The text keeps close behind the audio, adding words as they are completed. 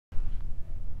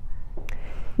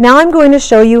Now I'm going to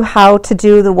show you how to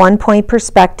do the 1-point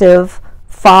perspective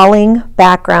falling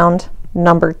background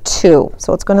number 2.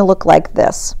 So it's going to look like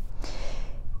this.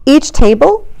 Each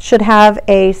table should have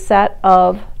a set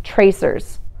of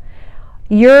tracers.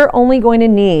 You're only going to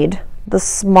need the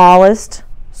smallest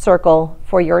circle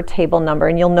for your table number,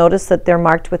 and you'll notice that they're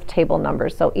marked with table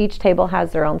numbers. So each table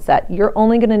has their own set. You're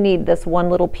only going to need this one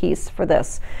little piece for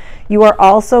this. You are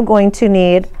also going to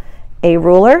need a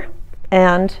ruler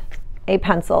and a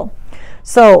pencil.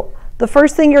 So the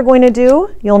first thing you're going to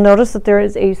do, you'll notice that there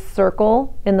is a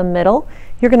circle in the middle.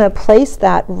 You're going to place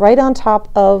that right on top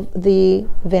of the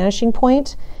vanishing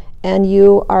point, and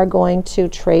you are going to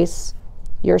trace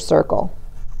your circle.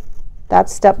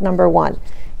 That's step number 1.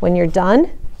 When you're done,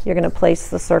 you're going to place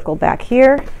the circle back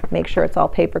here, make sure it's all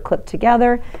paper clipped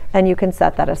together, and you can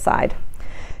set that aside.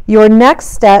 Your next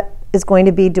step is going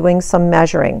to be doing some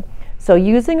measuring. So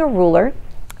using a ruler,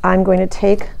 I'm going to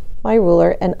take my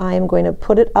ruler and I am going to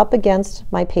put it up against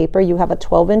my paper. You have a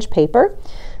 12-inch paper,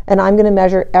 and I'm going to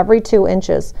measure every 2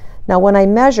 inches. Now when I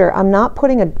measure, I'm not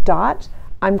putting a dot,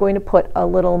 I'm going to put a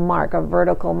little mark, a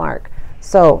vertical mark.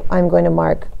 So I'm going to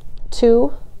mark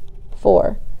 2,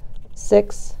 4,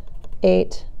 6,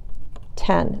 8,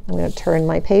 10. I'm going to turn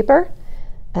my paper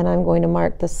and I'm going to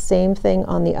mark the same thing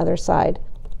on the other side.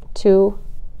 2,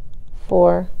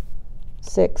 4,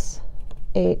 6,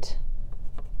 8,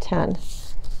 10.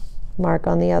 Mark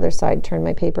on the other side, turn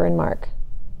my paper and mark.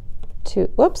 2,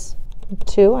 whoops,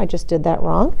 2, I just did that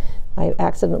wrong. I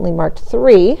accidentally marked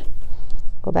 3.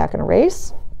 Go back and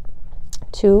erase.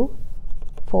 2,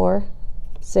 4,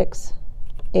 6,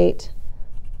 8,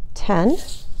 10.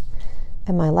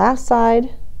 And my last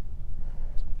side,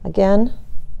 again,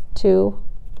 2,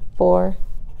 4,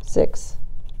 6,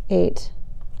 8,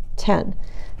 10.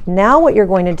 Now what you're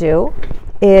going to do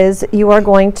is you are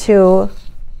going to,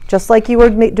 just like you were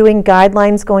doing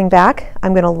guidelines going back,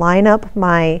 I'm going to line up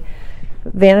my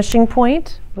vanishing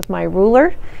point with my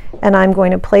ruler, and I'm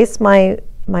going to place my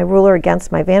ruler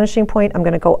against my vanishing point. I'm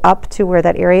going to go up to where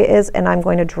that area is, and I'm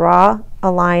going to draw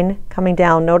a line coming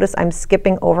down. Notice I'm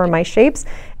skipping over my shapes,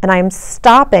 and I'm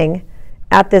stopping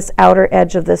at this outer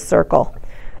edge of this circle.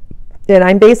 And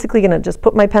I'm basically going to just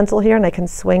put my pencil here, and I can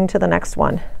swing to the next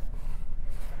one.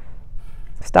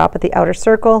 Stop at the outer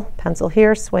circle, pencil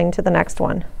here, swing to the next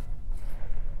one.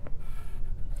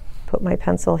 Put my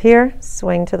pencil here,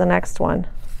 swing to the next one.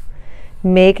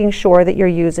 Making sure that you're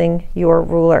using your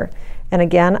ruler. And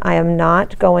again, I am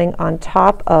not going on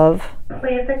top of...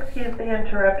 Please excuse the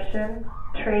interruption.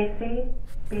 Tracy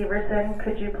Beaverson,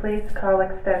 could you please call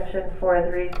extension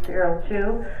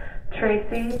 4302?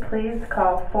 Tracy, please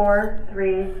call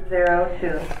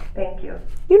 4302. Thank you.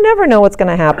 You never know what's going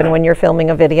to happen when you're filming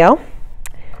a video.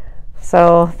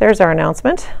 So there's our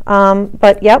announcement.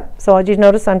 But yep, so as you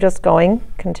notice, I'm just going,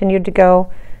 continued to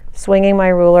go, swinging my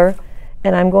ruler,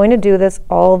 and I'm going to do this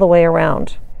all the way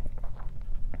around.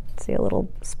 See a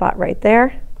little spot right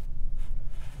there.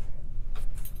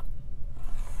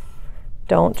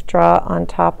 Don't draw on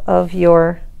top of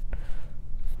your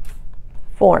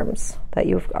forms that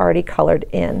you've already colored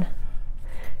in.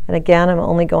 And again, I'm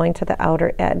only going to the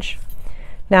outer edge.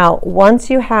 Now, once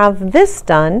you have this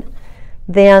done,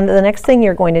 then the next thing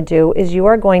you're going to do is you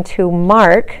are going to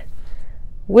mark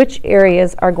which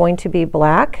areas are going to be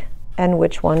black and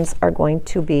which ones are going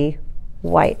to be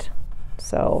white.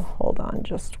 So hold on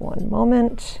just one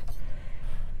moment.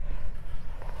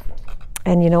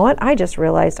 And you know what? I just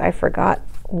realized I forgot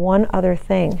one other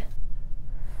thing.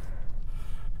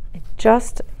 It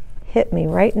just hit me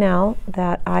right now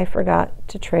that I forgot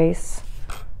to trace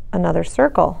another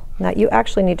circle. Now you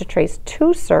actually need to trace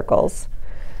 2 circles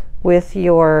with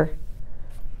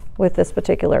this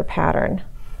particular pattern.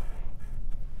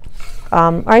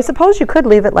 I suppose you could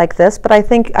leave it like this, but I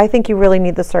think you really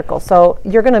need the circle. So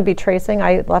you're going to be tracing,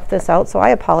 I left this out, so I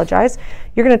apologize.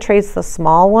 You're going to trace the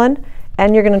small one,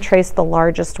 and you're going to trace the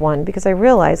largest one, because I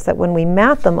realized that when we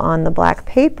mat them on the black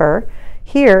paper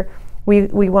here, we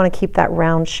want to keep that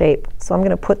round shape. So I'm going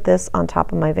to put this on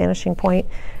top of my vanishing point,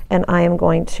 and I am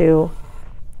going to,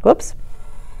 whoops,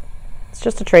 it's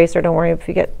just a tracer, don't worry if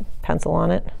you get pencil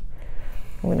on it.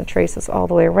 I'm going to trace this all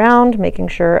the way around, making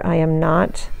sure I am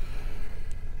not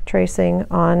tracing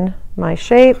on my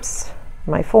shapes,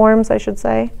 my forms I should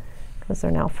say, because they're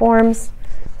now forms.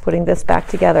 Putting this back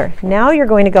together. Now you're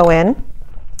going to go in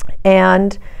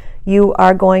and you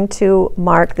are going to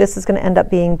mark, this is going to end up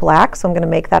being black, so I'm going to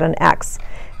make that an X.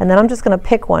 And then I'm just going to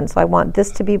pick one. So I want this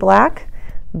to be black,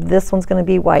 this one's going to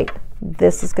be white,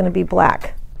 this is going to be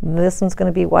black, this one's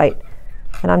going to be white.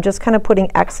 And I'm just kind of putting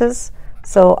X's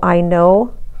so I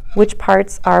know which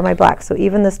parts are my black. So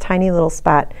even this tiny little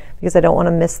spot, because I don't want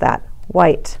to miss that.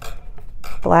 White,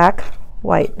 black,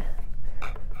 white,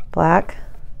 black,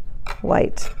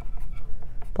 white,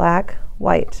 black,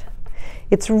 white.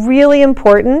 It's really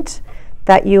important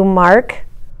that you mark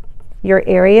your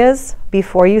areas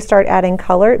before you start adding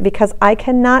color, because I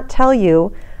cannot tell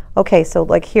you, okay, so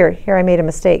like here I made a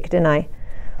mistake, didn't I?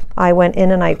 I went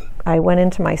in and I went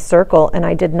into my circle and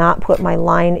I did not put my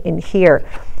line in here.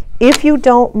 If you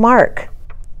don't mark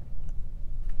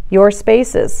your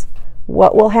spaces,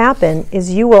 what will happen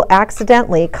is you will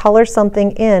accidentally color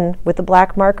something in with a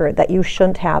black marker that you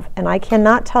shouldn't have. And I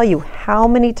cannot tell you how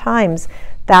many times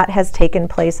that has taken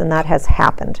place and that has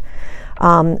happened.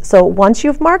 So once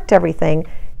you've marked everything,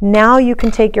 now you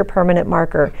can take your permanent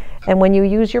marker. And when you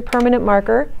use your permanent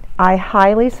marker, I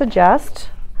highly suggest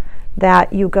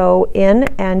that you go in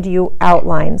and you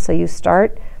outline. So you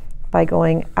start by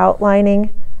going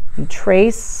outlining, you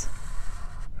trace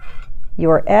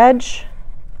your edge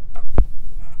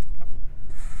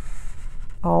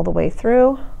all the way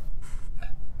through.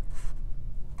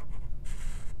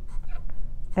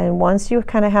 And once you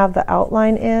kind of have the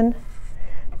outline in,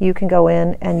 you can go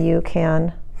in and you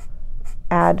can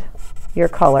add your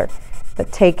color.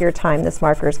 But take your time. This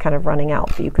marker is kind of running out,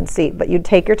 but you can see. But you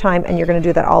take your time and you're going to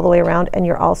do that all the way around, and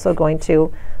you're also going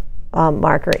to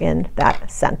marker in that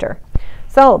center.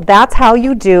 So that's how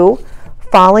you do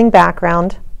falling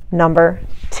background number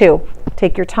 2.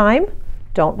 Take your time,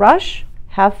 don't rush,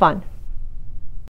 have fun.